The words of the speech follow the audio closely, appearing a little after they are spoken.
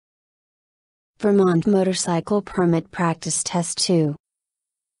Vermont Motorcycle Permit Practice Test 2.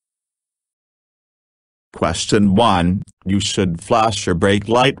 Question 1. You should flash your brake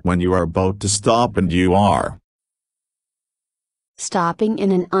light when you are about to stop and you are stopping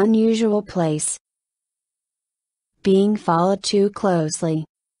in an unusual place, being followed too closely,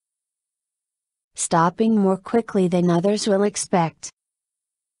 stopping more quickly than others will expect.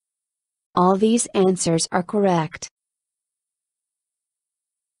 All these answers are correct.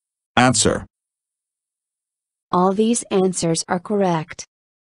 Answer. All these answers are correct.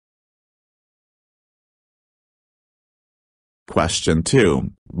 Question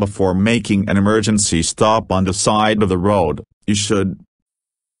 2. Before making an emergency stop on the side of the road, you should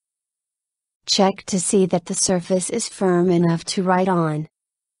check to see that the surface is firm enough to ride on.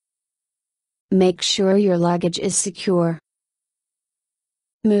 Make sure your luggage is secure.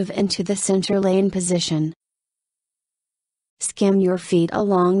 Move into the center lane position. Skim your feet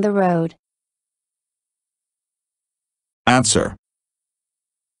along the road. Answer.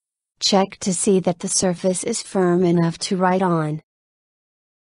 Check to see that the surface is firm enough to ride on.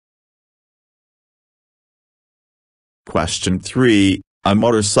 Question 3. A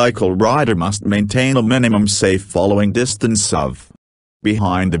motorcycle rider must maintain a minimum safe following distance of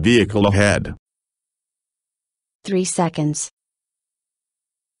behind the vehicle ahead. 3 seconds.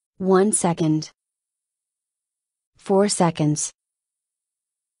 1 second. 4 seconds.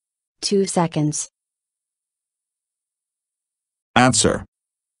 2 seconds. Answer.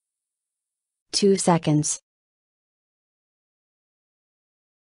 2 seconds.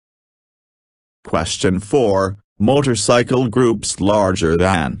 Question 4. Motorcycle groups larger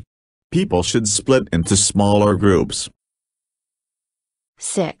than people should split into smaller groups.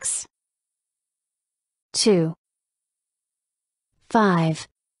 6, 2, 5,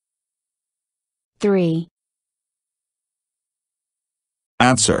 3.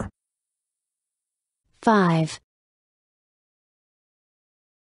 Answer. 5.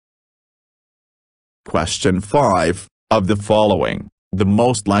 Question 5. Of the following, the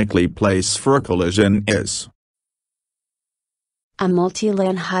most likely place for a collision is a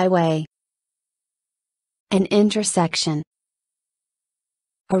multi-lane highway, an intersection,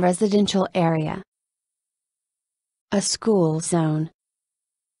 a residential area, a school zone.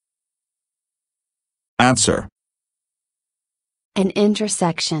 Answer. An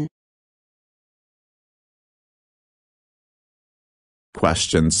intersection.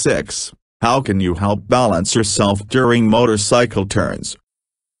 Question 6. How can you help balance yourself during motorcycle turns?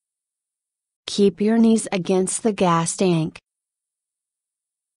 Keep your knees against the gas tank.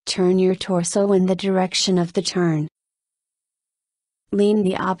 Turn your torso in the direction of the turn. Lean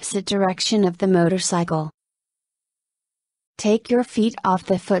the opposite direction of the motorcycle. Take your feet off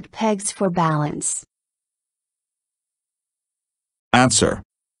the foot pegs for balance. Answer.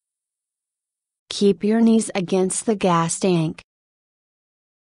 Keep your knees against the gas tank.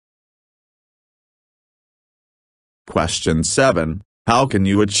 Question 7. How can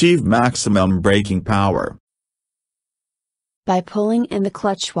you achieve maximum braking power? By pulling in the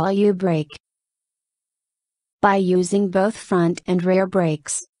clutch while you brake. By using both front and rear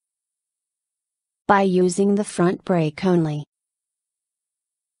brakes. By using the front brake only.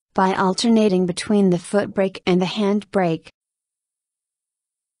 By alternating between the foot brake and the hand brake.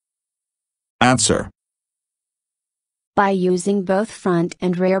 Answer. By using both front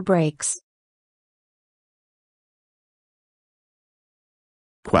and rear brakes.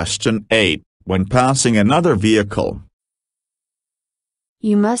 Question 8. When passing another vehicle,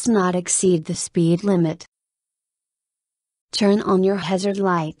 you must not exceed the speed limit. Turn on your hazard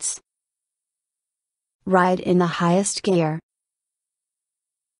lights. Ride in the highest gear.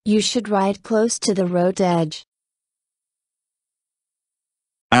 You should ride close to the road edge.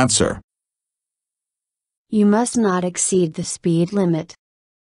 Answer. You must not exceed the speed limit.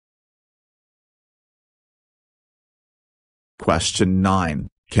 Question 9.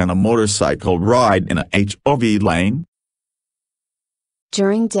 Can a motorcycle ride in a HOV lane?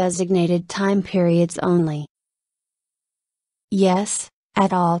 During designated time periods only. Yes,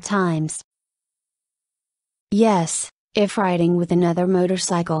 at all times. Yes, if riding with another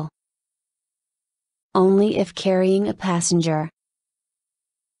motorcycle. Only if carrying a passenger.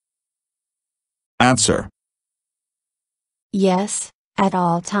 Answer. Yes, at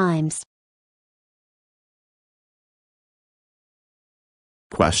all times.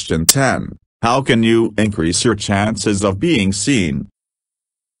 Question 10. How can you increase your chances of being seen?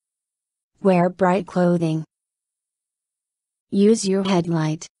 Wear bright clothing. Use your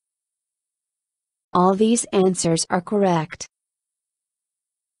headlight. All these answers are correct.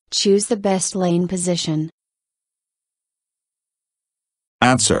 Choose the best lane position.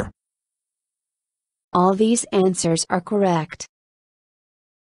 Answer. All these answers are correct.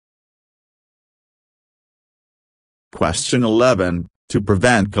 Question 11. To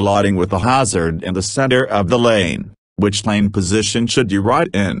prevent colliding with a hazard in the center of the lane, which lane position should you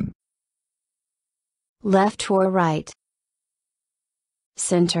ride in? Left or right?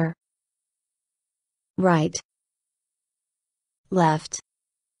 Center. Right. Left.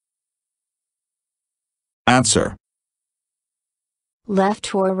 Answer.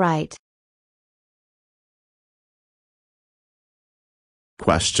 Left or right?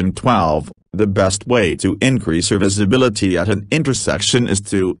 Question 12. The best way to increase your visibility at an intersection is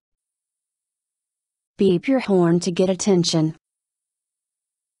to beep your horn to get attention.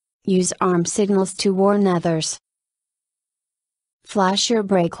 Use arm signals to warn others. Flash your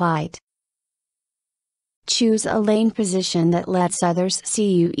brake light. Choose a lane position that lets others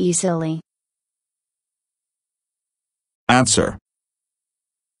see you easily. Answer.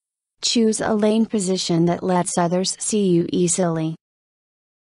 Choose a lane position that lets others see you easily.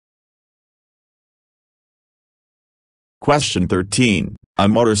 Question 13. A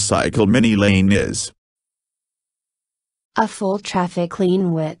motorcycle mini lane is a full traffic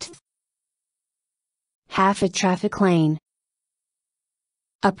lane width. Half a traffic lane.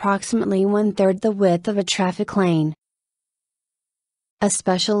 Approximately 1/3 the width of a traffic lane. A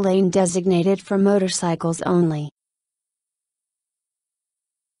special lane designated for motorcycles only.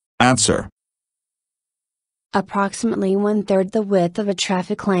 Answer. Approximately 1/3 the width of a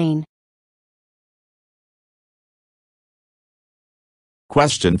traffic lane.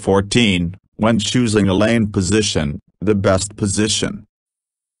 Question 14. When choosing a lane position, the best position?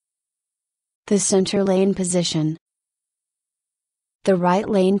 The center lane position. The right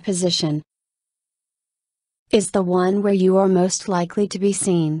lane position is the one where you are most likely to be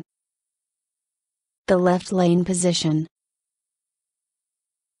seen. The left lane position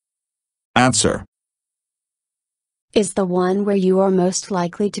Answer. is the one where you are most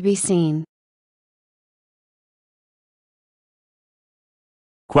likely to be seen.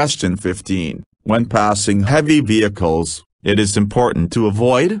 Question 15. When passing heavy vehicles, it is important to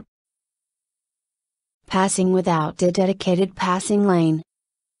avoid passing without a dedicated passing lane.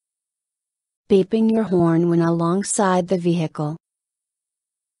 Beeping your horn when alongside the vehicle.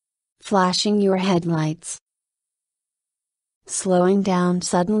 Flashing your headlights. Slowing down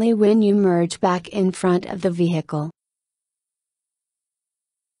suddenly when you merge back in front of the vehicle.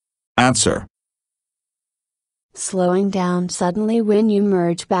 Answer. Slowing down suddenly when you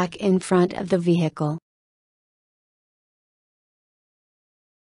merge back in front of the vehicle.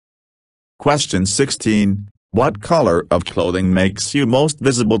 Question 16. What color of clothing makes you most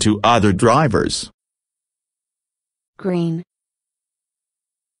visible to other drivers? Green.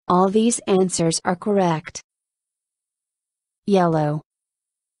 All these answers are correct. Yellow.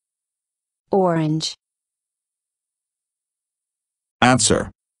 Orange. Answer.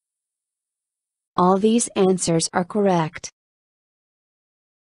 All these answers are correct.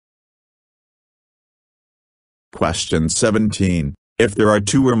 Question 17. If there are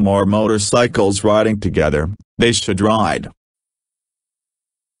two or more motorcycles riding together, they should ride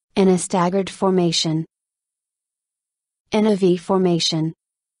in a staggered formation. In a V formation.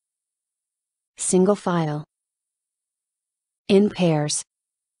 Single file. In pairs.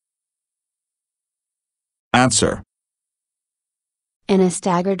 Answer. In a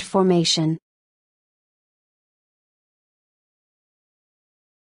staggered formation.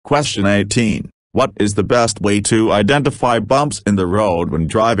 Question 18. What is the best way to identify bumps in the road when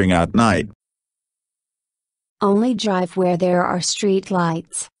driving at night? Only drive where there are street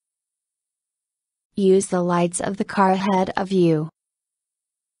lights. Use the lights of the car ahead of you.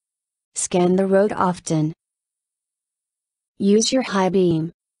 Scan the road often. Use your high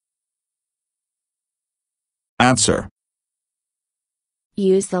beam. Answer.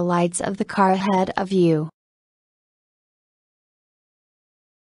 Use the lights of the car ahead of you.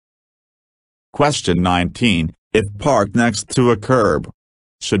 Question 19. If parked next to a curb,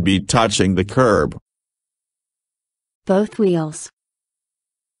 should be touching the curb. Both wheels.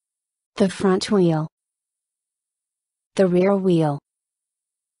 The front wheel. The rear wheel.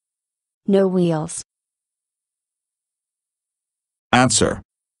 No wheels. Answer.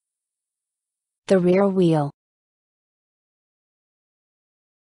 The rear wheel.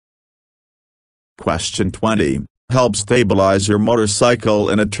 Question 20. Help stabilize your motorcycle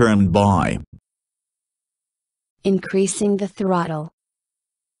in a turn by increasing the throttle.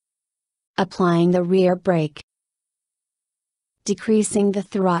 Applying the rear brake. Decreasing the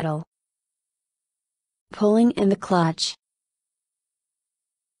throttle. Pulling in the clutch.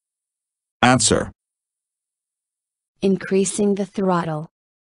 Answer. Increasing the throttle.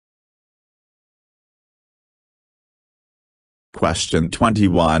 Question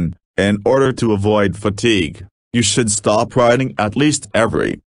 21. In order to avoid fatigue, you should stop riding at least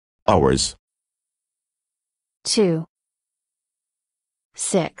every hours. 2,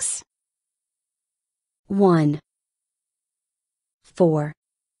 6, 1, 4.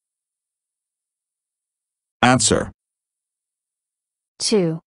 Answer.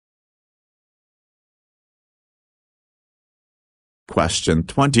 2. Question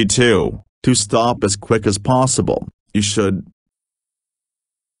 22. To stop as quick as possible, you should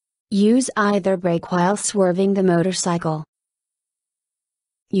Use either brake while swerving the motorcycle.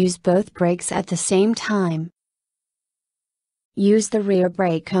 Use both brakes at the same time. Use the rear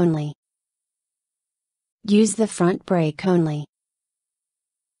brake only. Use the front brake only.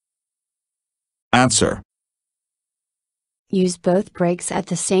 Answer. Use both brakes at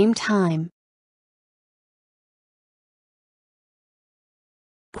the same time.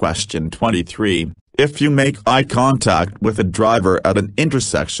 Question 23. If you make eye contact with a driver at an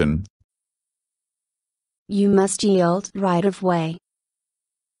intersection, you must yield right of way.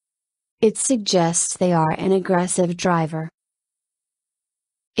 It suggests they are an aggressive driver.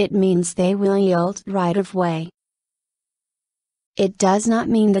 It means they will yield right of way. It does not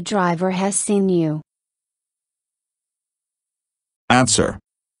mean the driver has seen you. Answer.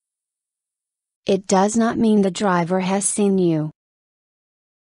 It does not mean the driver has seen you.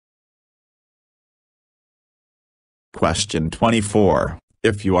 Question 24.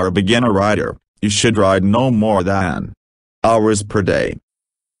 If you are a beginner rider, you should ride no more than hours per day.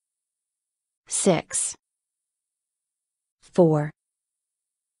 6, 4,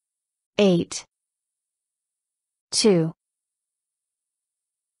 8, 2.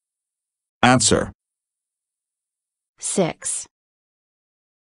 Answer. 6.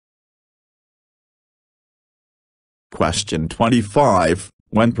 Question 25.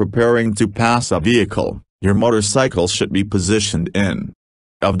 When preparing to pass a vehicle, your motorcycle should be positioned in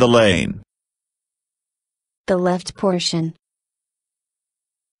of the lane. The left portion.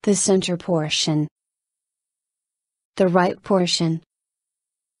 The center portion. The right portion.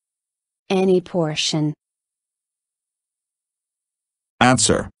 Any portion.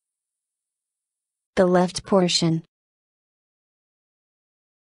 Answer. The left portion.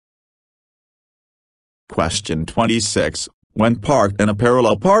 Question 26. When parked in a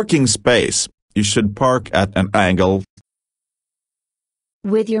parallel parking space, you should park at an angle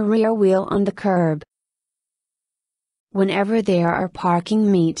with your rear wheel on the curb. Whenever there are parking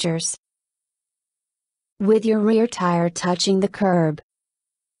meters. With your rear tire touching the curb.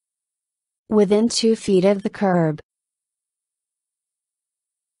 Within 2 feet of the curb.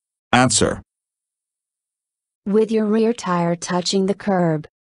 Answer. With your rear tire touching the curb.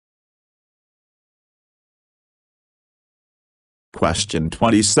 Question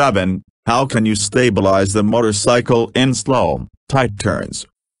 27. How can you stabilize the motorcycle in slow, tight turns?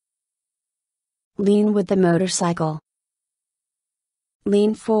 Lean with the motorcycle.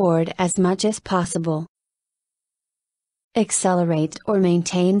 Lean forward as much as possible. Accelerate or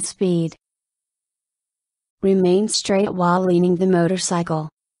maintain speed. Remain straight while leaning the motorcycle.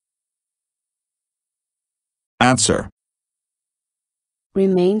 Answer.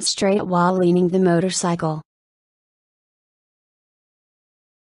 Remain straight while leaning the motorcycle.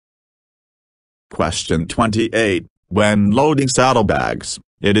 Question 28. When loading saddlebags,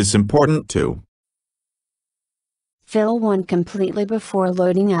 it is important to fill one completely before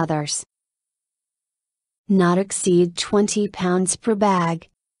loading others. Not exceed 20 pounds per bag.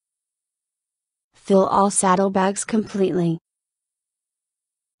 Fill all saddlebags completely.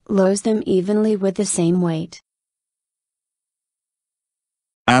 Load them evenly with the same weight.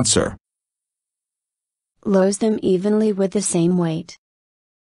 Answer. Load them evenly with the same weight.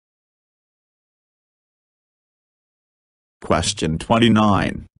 Question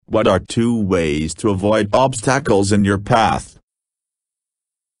 29. What are 2 ways to avoid obstacles in your path?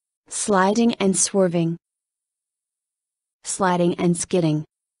 Sliding and swerving. Sliding and skidding.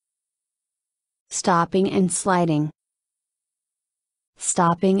 Stopping and sliding.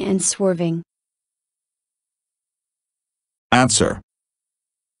 Stopping and swerving. Answer.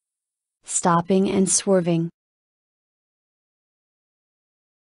 Stopping and swerving.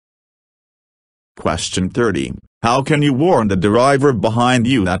 Question 30. How can you warn the driver behind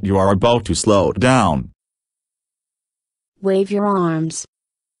you that you are about to slow down? Wave your arms.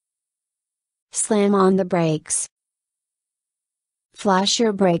 Slam on the brakes. Flash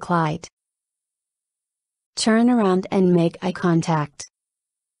your brake light. Turn around and make eye contact.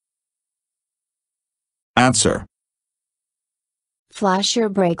 Answer. Flash your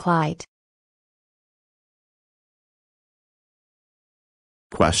brake light.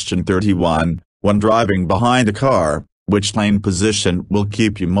 Question 31. When driving behind a car, Which lane position will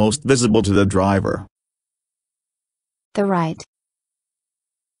keep you most visible to the driver? The right.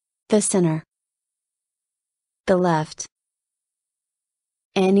 The center. The left.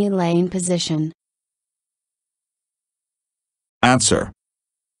 Any lane position. Answer.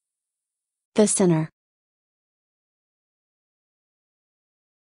 The center.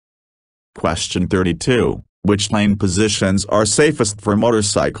 Question 32. Which lane positions are safest for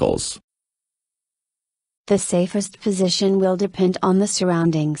motorcycles? The safest position will depend on the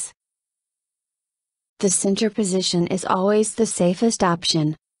surroundings. The center position is always the safest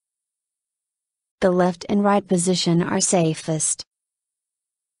option. The left and right position are safest.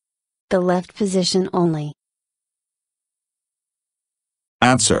 The left position only.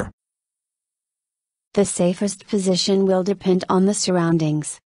 Answer. The safest position will depend on the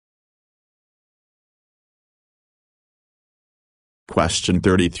surroundings. Question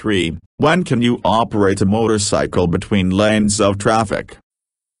 33. When can you operate a motorcycle between lanes of traffic?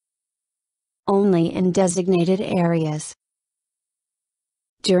 Only in designated areas.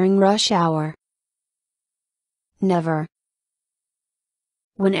 During rush hour. Never.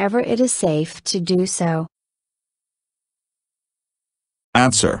 Whenever it is safe to do so.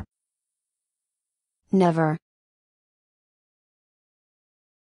 Answer. Never.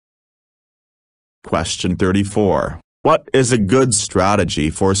 Question 34. What is a good strategy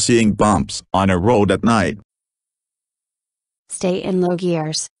for seeing bumps on a road at night? Stay in low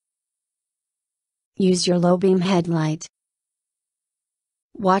gears. Use your low beam headlight.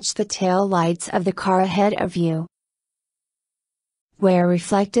 Watch the tail lights of the car ahead of you. Wear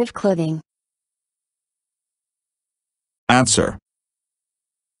reflective clothing. Answer.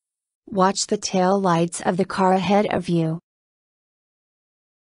 Watch the tail lights of the car ahead of you.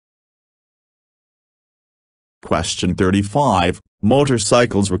 Question 35.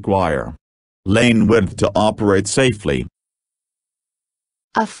 Motorcycles require lane width to operate safely.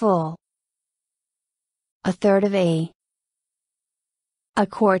 A full. A third of a. A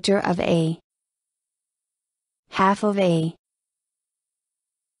quarter of a. Half of a.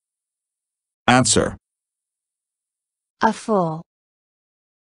 Answer. A full.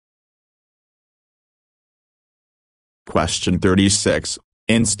 Question 36.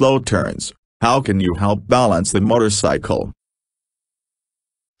 In slow turns, how can you help balance the motorcycle?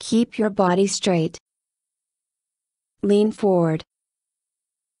 Keep your body straight. Lean forward.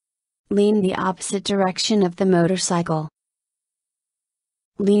 Lean the opposite direction of the motorcycle.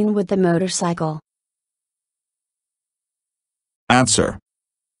 Lean with the motorcycle. Answer.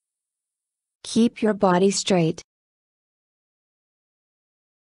 Keep your body straight.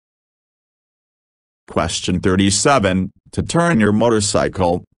 Question 37. To turn your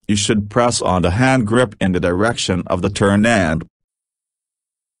motorcycle, you should press on the hand grip in the direction of the turn and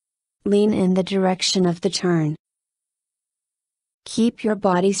lean in the direction of the turn. Keep your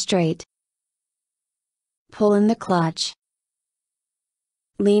body straight. Pull in the clutch.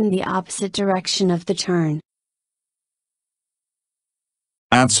 Lean the opposite direction of the turn.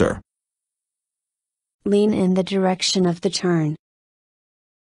 Answer. Lean in the direction of the turn.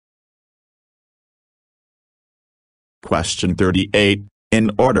 Question 38. In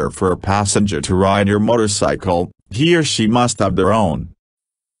order for a passenger to ride your motorcycle, he or she must have their own.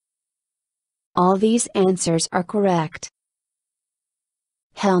 All these answers are correct.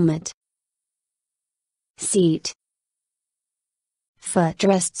 Helmet. Seat.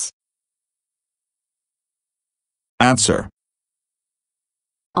 Footrests. Answer.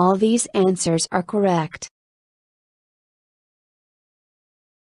 All these answers are correct.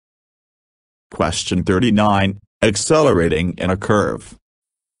 Question 39. Accelerating in a curve.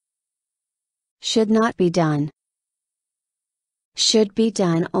 Should not be done. Should be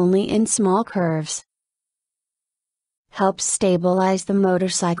done only in small curves. Helps stabilize the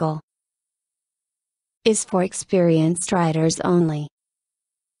motorcycle. Is for experienced riders only.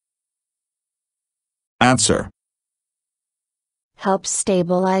 Answer. Helps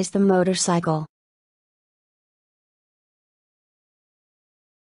stabilize the motorcycle.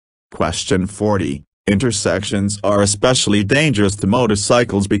 Question 40. Intersections are especially dangerous to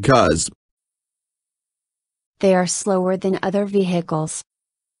motorcycles because they are slower than other vehicles.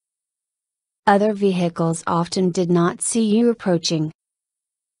 Other vehicles often did not see you approaching.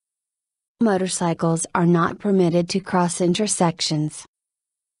 Motorcycles are not permitted to cross intersections.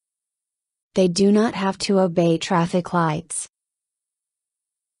 They do not have to obey traffic lights.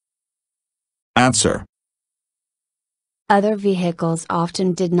 Answer. Other vehicles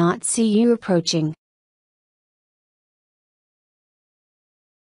often did not see you approaching.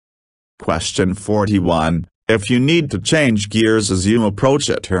 Question 41. If you need to change gears as you approach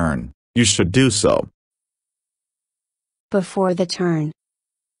a turn, you should do so. Before the turn.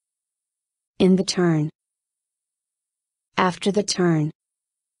 In the turn. After the turn.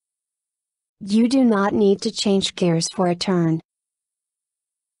 You do not need to change gears for a turn.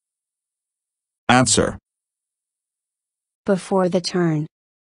 Answer. Before the turn.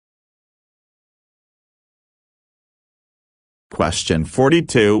 Question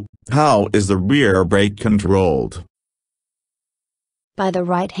 42. How is the rear brake controlled? By the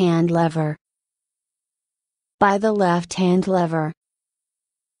right hand lever. By the left hand lever.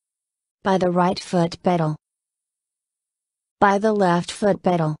 By the right foot pedal. By the left foot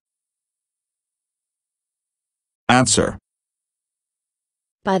pedal. Answer.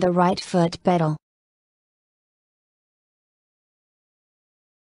 By the right foot pedal.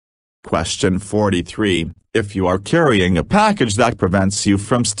 Question 43. If you are carrying a package that prevents you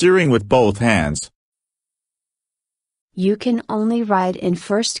from steering with both hands, you can only ride in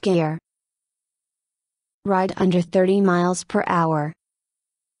first gear. Ride under 30 miles per hour.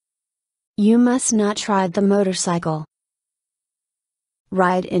 You must not ride the motorcycle.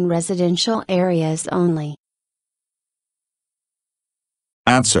 Ride in residential areas only.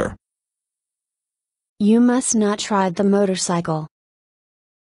 Answer. You must not ride the motorcycle.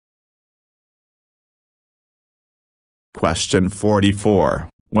 Question 44.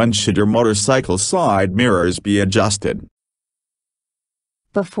 When should your motorcycle side mirrors be adjusted?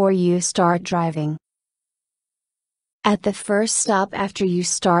 Before you start driving. At the first stop after you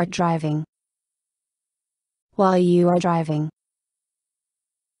start driving. While you are driving.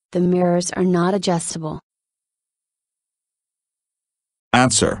 The mirrors are not adjustable.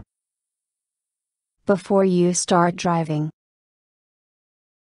 Answer. Before you start driving.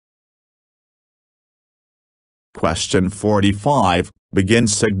 Question 45. Begin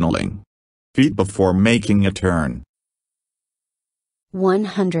signaling. Feet before making a turn.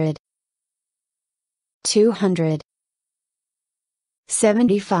 100. 200.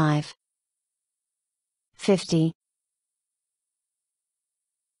 75. 50.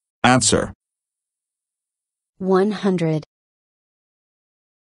 Answer. 100.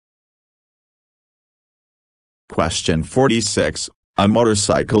 Question 46. A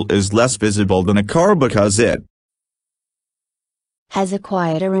motorcycle is less visible than a car because it has a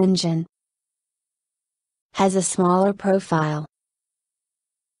quieter engine. Has a smaller profile.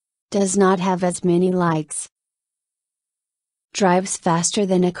 Does not have as many lights. Drives faster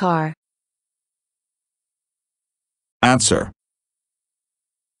than a car. Answer.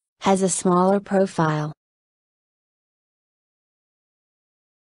 Has a smaller profile.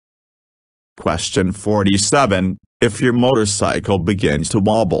 Question 47. If your motorcycle begins to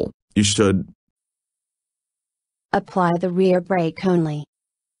wobble, you should apply the rear brake only.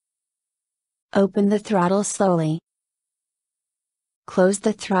 Open the throttle slowly. Close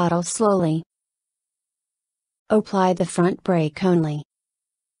the throttle slowly. Apply the front brake only.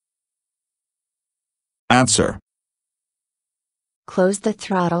 Answer. Close the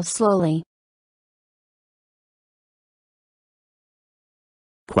throttle slowly.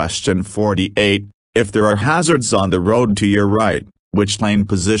 Question 48. If there are hazards on the road to your right, which lane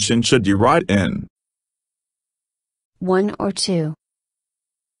position should you ride in? 1 or 2.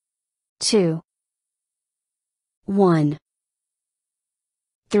 2. 1.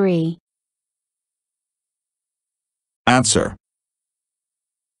 3. Answer.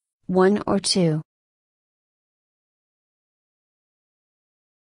 1 or 2.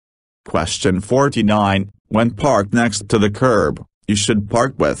 Question 49. When parked next to the curb, you should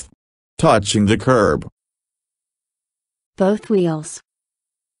park with touching the curb. Both wheels.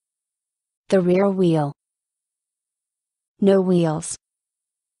 The rear wheel. No wheels.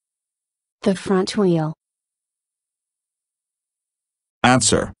 The front wheel.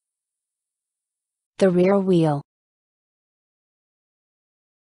 Answer. The rear wheel.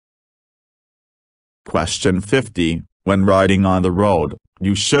 Question 50. When riding on the road,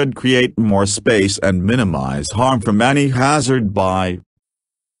 you should create more space and minimize harm from any hazard by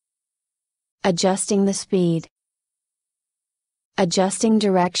adjusting the speed. Adjusting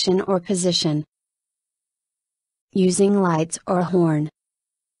direction or position. Using lights or horn.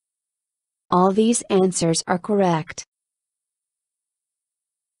 All these answers are correct.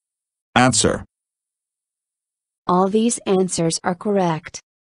 Answer. All these answers are correct.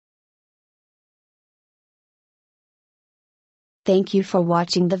 Thank you for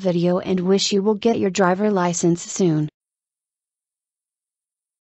watching the video and wish you will get your driver license soon.